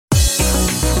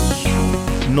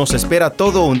Nos espera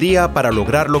todo un día para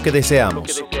lograr lo que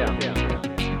deseamos.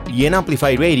 Y en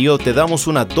Amplify Radio te damos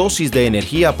una dosis de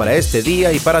energía para este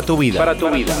día y para tu vida.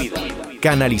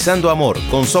 Canalizando Amor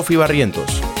con Sofi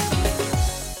Barrientos.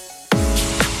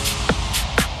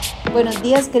 Buenos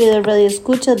días, queridos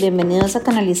radioescuchas, bienvenidos a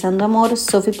Canalizando Amor.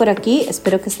 Sofi por aquí,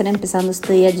 espero que estén empezando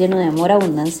este día lleno de amor,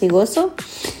 abundancia y gozo.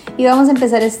 Y vamos a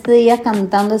empezar este día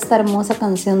cantando esta hermosa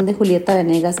canción de Julieta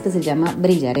Venegas que se llama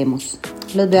Brillaremos.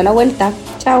 Los veo a la vuelta,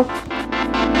 chao.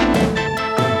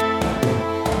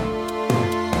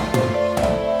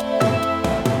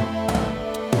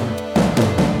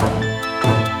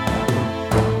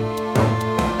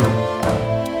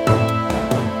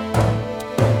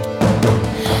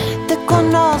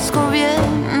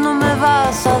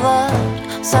 A dar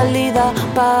salida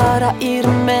para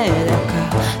irme de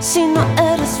acá. Si no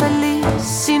eres feliz,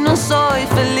 si no soy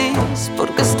feliz,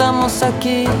 porque estamos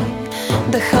aquí,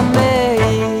 déjame ir.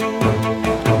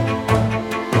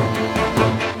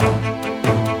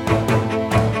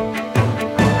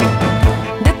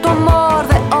 De tu amor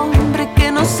de hombre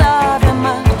que no sabe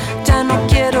amar, ya no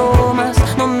quiero más,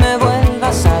 no me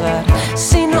vuelvas a dar.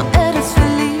 Si no eres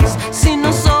feliz, si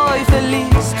no soy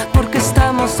feliz, porque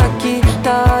estamos aquí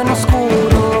tan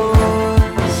oscuros.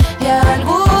 Y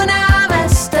alguna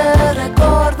vez te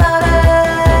recordaré.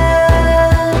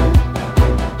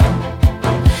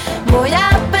 Voy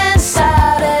a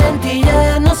pensar en ti y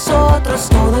en nosotros,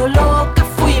 todo lo que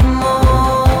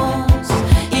fuimos,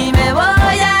 y me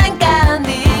voy a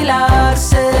encandilar.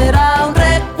 Será un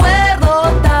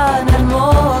recuerdo tan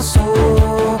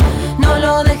hermoso. No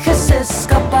lo dejes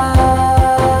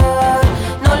escapar,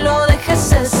 no lo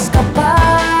dejes escapar.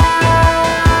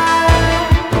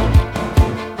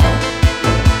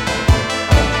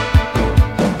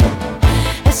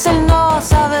 Es el no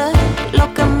saber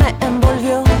lo que me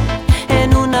envolvió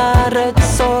en una red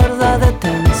sorda de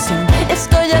tensión.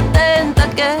 Estoy atenta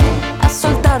a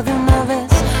soltar de una vez,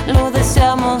 lo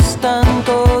deseamos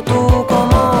tanto tú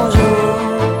como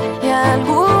yo. Y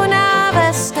alguna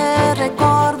vez te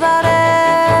recordaré.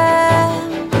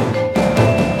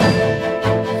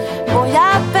 Voy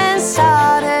a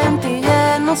pensar en ti y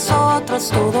en nosotros,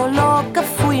 todo lo que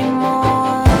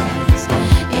fuimos,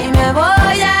 y me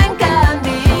voy a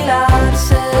encandilar.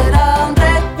 Será un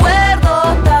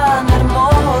recuerdo tan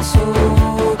hermoso.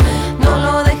 No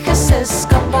lo dejes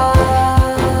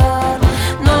escapar,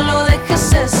 no lo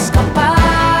dejes escapar.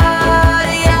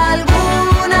 Y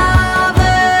alguna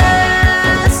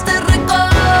vez te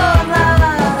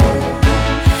recordaré.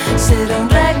 Será un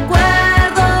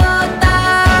recuerdo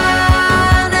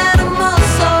tan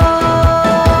hermoso.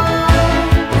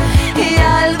 Y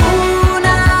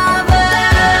alguna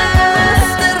vez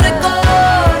te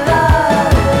recordaré.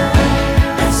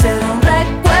 Será un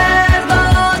recuerdo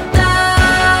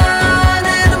tan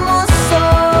hermoso.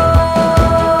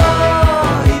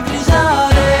 Y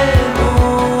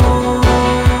brillaremos.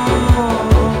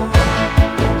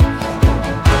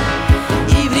 Y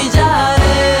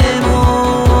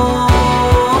brillaremos.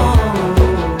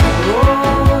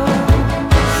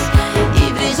 Y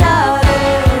brillaremos.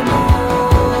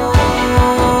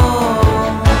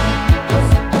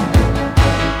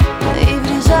 Y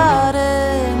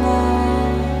brillaremos.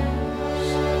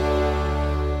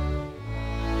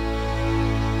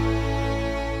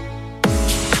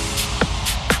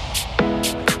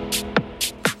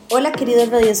 Hola, queridos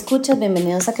radioescuchas,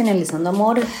 bienvenidos a Canalizando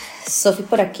Amor. Sofi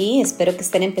por aquí, espero que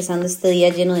estén empezando este día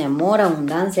lleno de amor,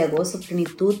 abundancia, gozo,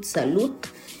 plenitud, salud,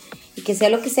 y que sea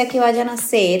lo que sea que vayan a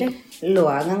hacer, lo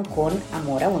hagan con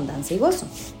amor, abundancia y gozo.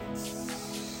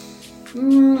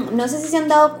 No sé si se han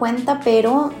dado cuenta,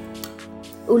 pero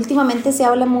últimamente se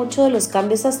habla mucho de los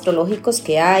cambios astrológicos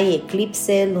que hay,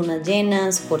 eclipses, lunas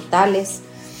llenas, portales.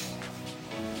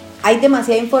 Hay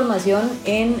demasiada información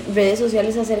en redes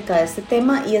sociales acerca de este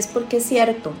tema, y es porque es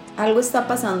cierto, algo está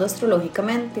pasando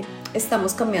astrológicamente.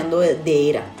 Estamos cambiando de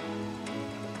era.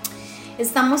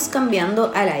 Estamos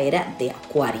cambiando a la era de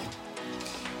Acuario.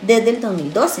 Desde el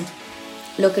 2012,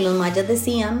 lo que los mayas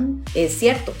decían es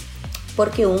cierto,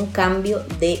 porque hubo un cambio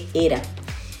de era.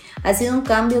 Ha sido un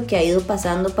cambio que ha ido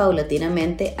pasando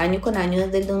paulatinamente año con año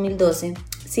desde el 2012.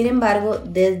 Sin embargo,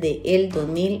 desde el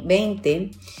 2020,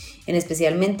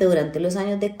 especialmente durante los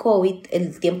años de COVID,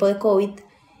 el tiempo de COVID,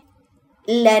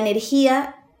 la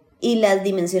energía y las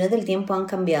dimensiones del tiempo han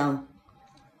cambiado.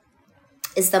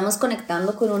 Estamos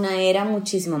conectando con una era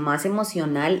muchísimo más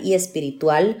emocional y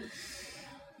espiritual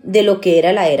de lo que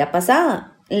era la era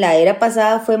pasada. La era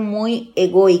pasada fue muy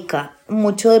egoica,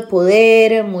 mucho de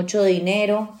poder, mucho de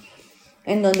dinero,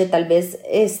 en donde tal vez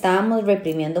estábamos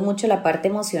reprimiendo mucho la parte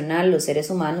emocional, los seres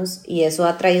humanos, y eso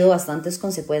ha traído bastantes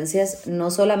consecuencias,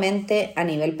 no solamente a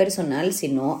nivel personal,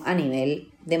 sino a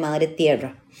nivel de madre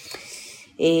tierra.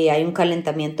 Hay un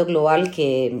calentamiento global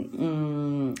que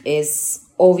es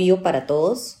obvio para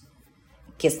todos,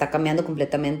 que está cambiando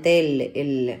completamente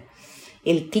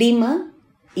el clima,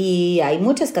 y hay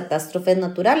muchas catástrofes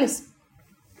naturales.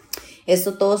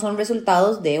 Esto todos son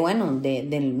resultados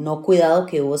del no cuidado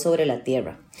que hubo sobre la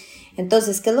tierra.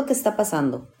 Entonces, ¿qué es lo que está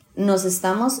pasando?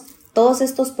 Todos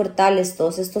estos portales,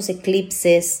 todos estos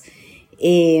eclipses,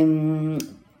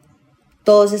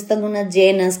 todas estas lunas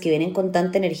llenas que vienen con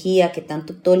tanta energía, que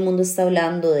tanto todo el mundo está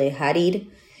hablando de dejar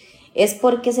ir, es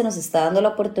porque se nos está dando la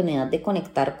oportunidad de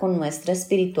conectar con nuestra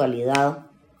espiritualidad.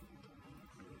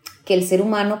 Que el ser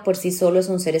humano por sí solo es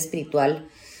un ser espiritual,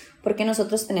 porque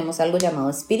nosotros tenemos algo llamado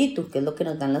espíritu, que es lo que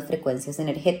nos dan las frecuencias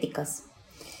energéticas.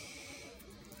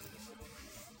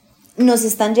 Nos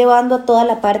están llevando a toda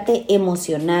la parte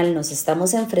emocional, nos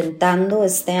estamos enfrentando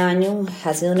este año,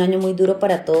 ha sido un año muy duro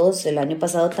para todos, el año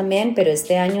pasado también, pero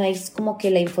este año es como que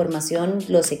la información,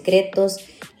 los secretos,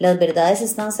 las verdades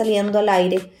están saliendo al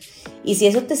aire, y si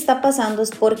eso te está pasando es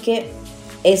porque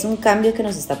es un cambio que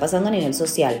nos está pasando a nivel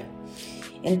social.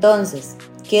 Entonces,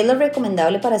 ¿qué es lo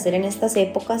recomendable para hacer en estas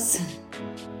épocas?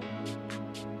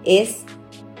 Es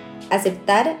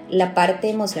aceptar la parte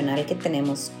emocional que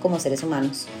tenemos como seres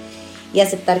humanos y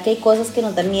aceptar que hay cosas que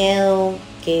nos dan miedo,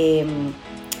 que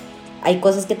hay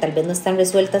cosas que tal vez no están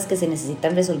resueltas, que se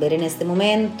necesitan resolver en este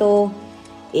momento,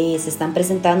 se están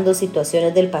presentando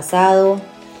situaciones del pasado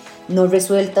no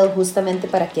resueltas justamente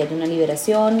para que haya una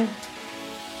liberación.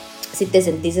 Si te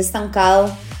sentís estancado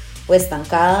o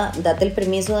estancada, date el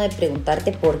permiso de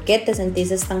preguntarte por qué te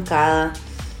sentís estancada.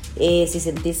 Si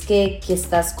sentís que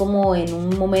estás como en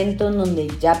un momento en donde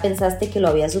ya pensaste que lo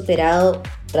habías superado,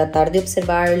 tratar de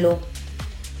observarlo.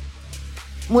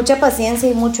 Mucha paciencia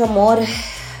y mucho amor,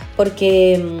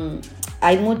 porque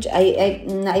hay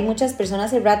muchas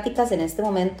personas erráticas en este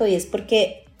momento, y es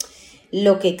porque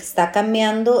lo que está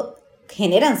cambiando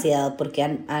genera ansiedad, porque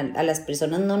a las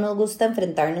personas no nos gusta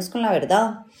enfrentarnos con la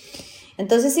verdad.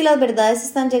 Entonces, si las verdades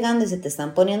están llegando y se te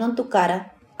están poniendo en tu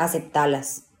cara,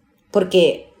 aceptalas,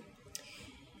 porque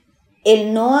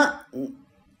el no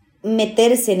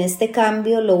meterse en este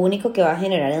cambio lo único que va a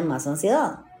generar es más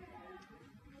ansiedad.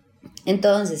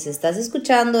 Entonces, si estás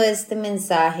escuchando este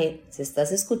mensaje, si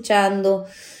estás escuchando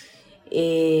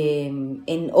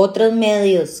en otros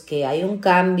medios que hay un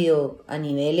cambio a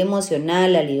nivel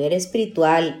emocional, a nivel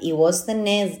espiritual, y vos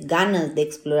tenés ganas de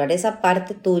explorar esa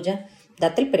parte tuya,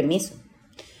 date el permiso.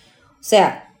 O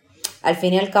sea, al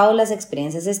fin y al cabo, las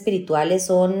experiencias espirituales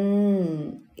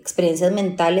son experiencias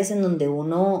mentales en donde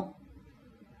uno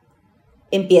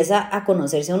empieza a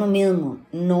conocerse a uno mismo.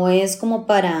 No es como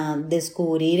para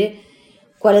descubrir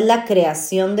cuál es la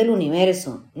creación del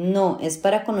universo. No, es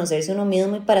para conocerse a uno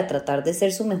mismo y para tratar de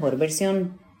ser su mejor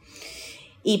versión.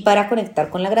 Y para conectar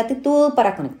con la gratitud,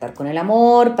 para conectar con el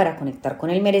amor, para conectar con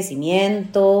el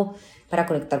merecimiento, para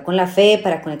conectar con la fe,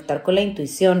 para conectar con la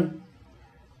intuición.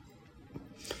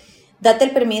 Date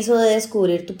el permiso de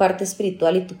descubrir tu parte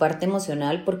espiritual y tu parte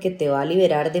emocional, porque te va a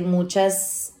liberar de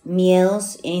muchos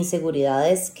miedos e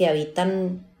inseguridades que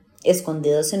habitan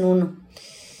escondidos en uno.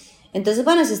 Entonces,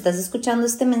 bueno, si estás escuchando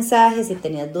este mensaje, si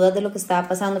tenías dudas de lo que estaba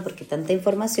pasando, porque tanta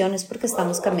información, es porque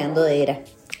estamos cambiando de era.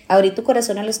 Abrí tu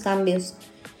corazón a los cambios,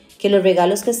 que los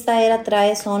regalos que esta era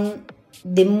trae son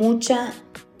de mucha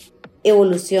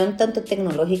evolución, tanto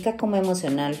tecnológica como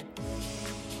emocional.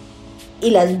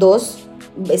 Y las dos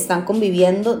están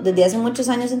conviviendo desde hace muchos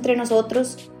años entre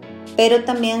nosotros, pero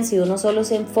también si uno solo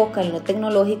se enfoca en lo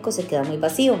tecnológico se queda muy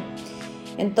vacío.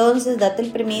 Entonces date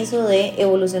el permiso de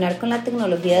evolucionar con la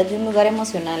tecnología desde un lugar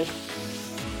emocional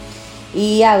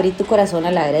y abrir tu corazón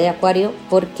a la era de Acuario,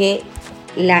 porque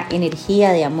la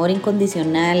energía de amor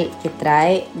incondicional que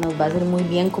trae nos va a hacer muy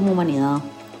bien como humanidad.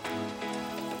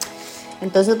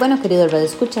 Entonces, bueno, queridos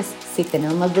radioescuchas, si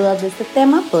tenemos más dudas de este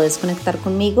tema, puedes conectar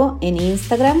conmigo en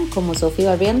Instagram como Sofi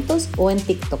Barrientos o en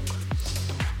TikTok.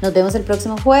 Nos vemos el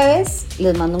próximo jueves,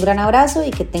 les mando un gran abrazo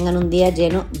y que tengan un día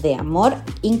lleno de amor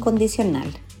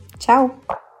incondicional. Chao.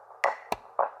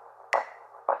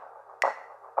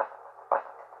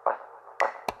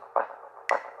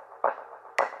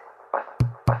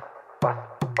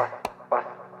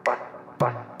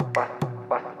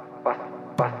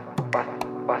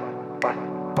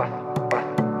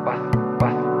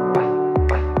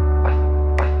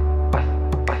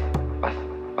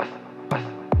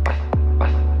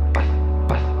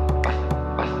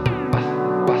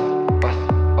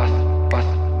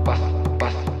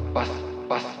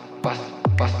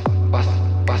 Bus.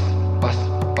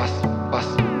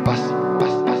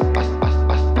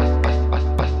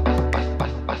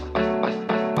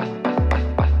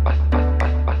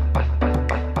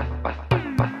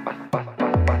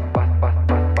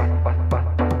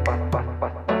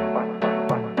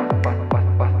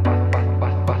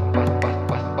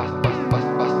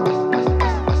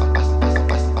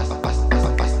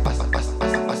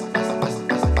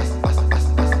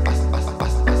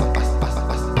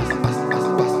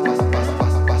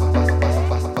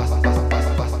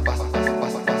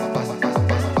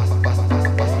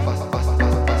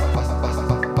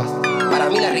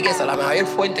 riqueza, la mayor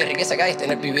fuente de riqueza que hay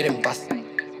es vivir en paz.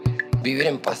 Vivir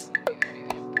en paz.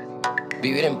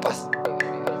 Vivir en paz.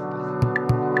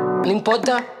 No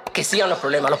importa que sigan los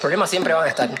problemas siempre van a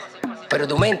estar, pero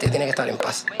tu mente tiene que estar en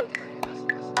paz.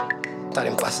 Estar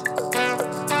en paz.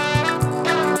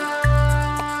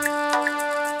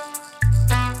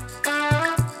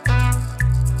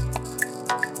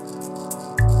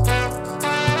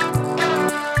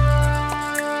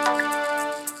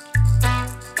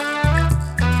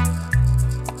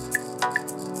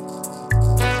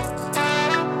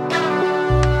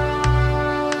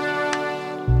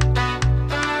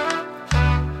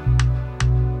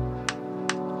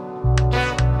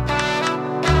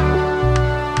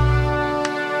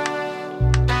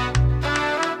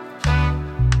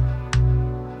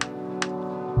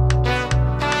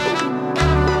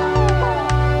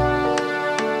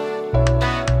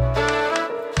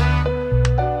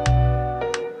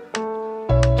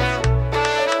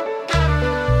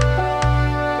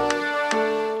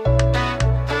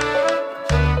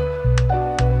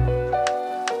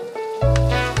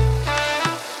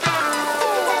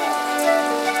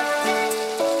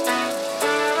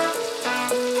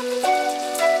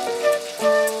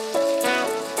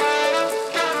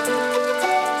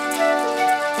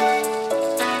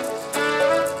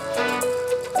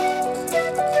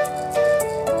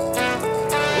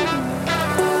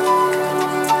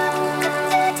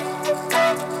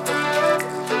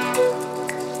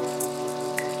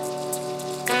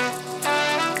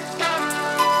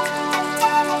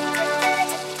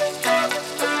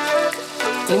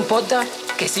 No importa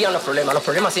que sigan los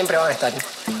problemas siempre van a estar,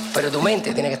 pero tu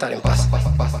mente tiene que estar en paz.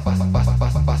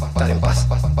 Estar en paz.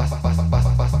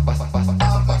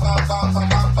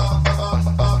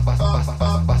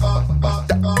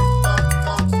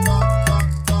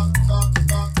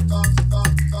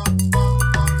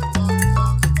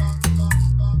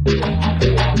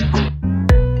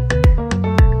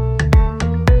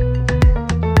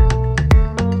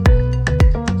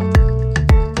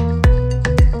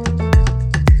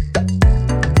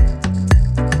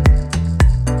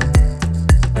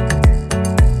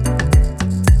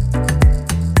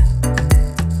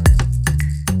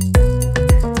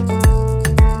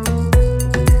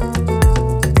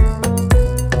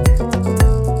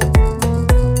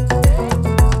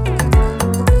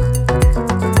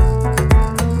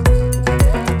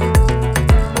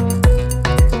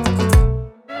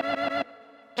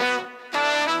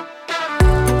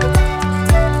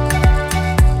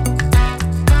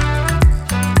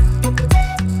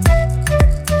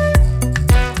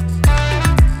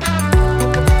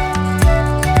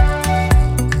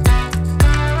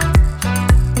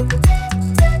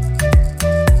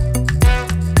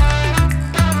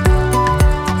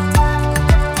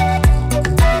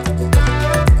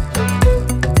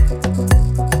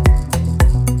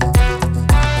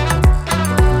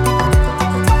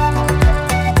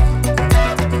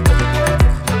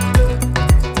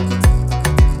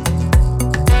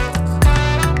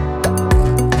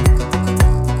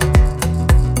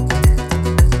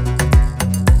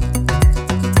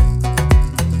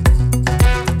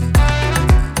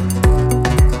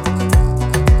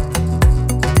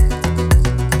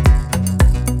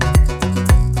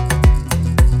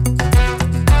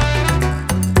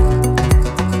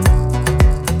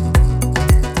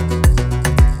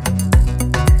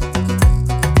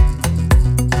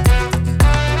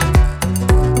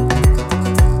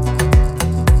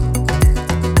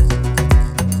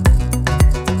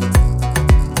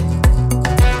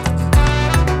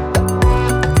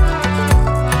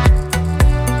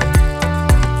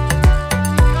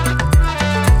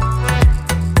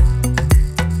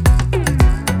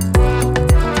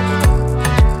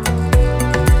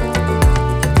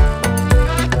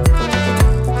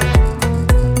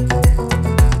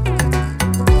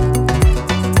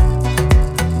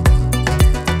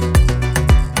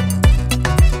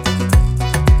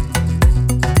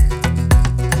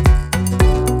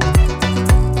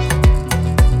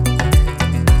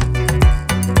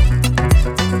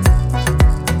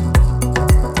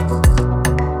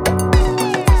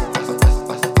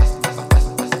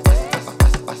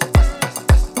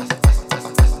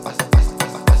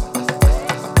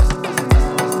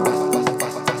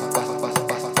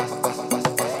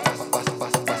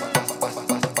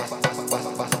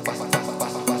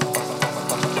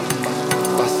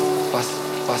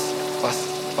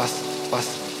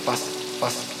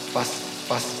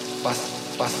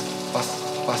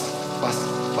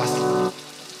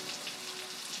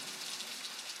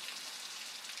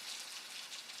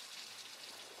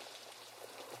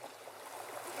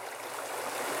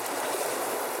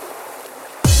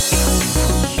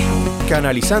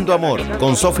 Canalizando Amor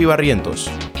con Sofi Barrientos.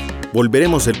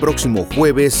 Volveremos el próximo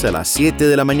jueves a las 7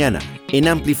 de la mañana en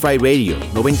Amplify Radio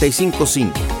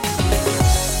 95.5.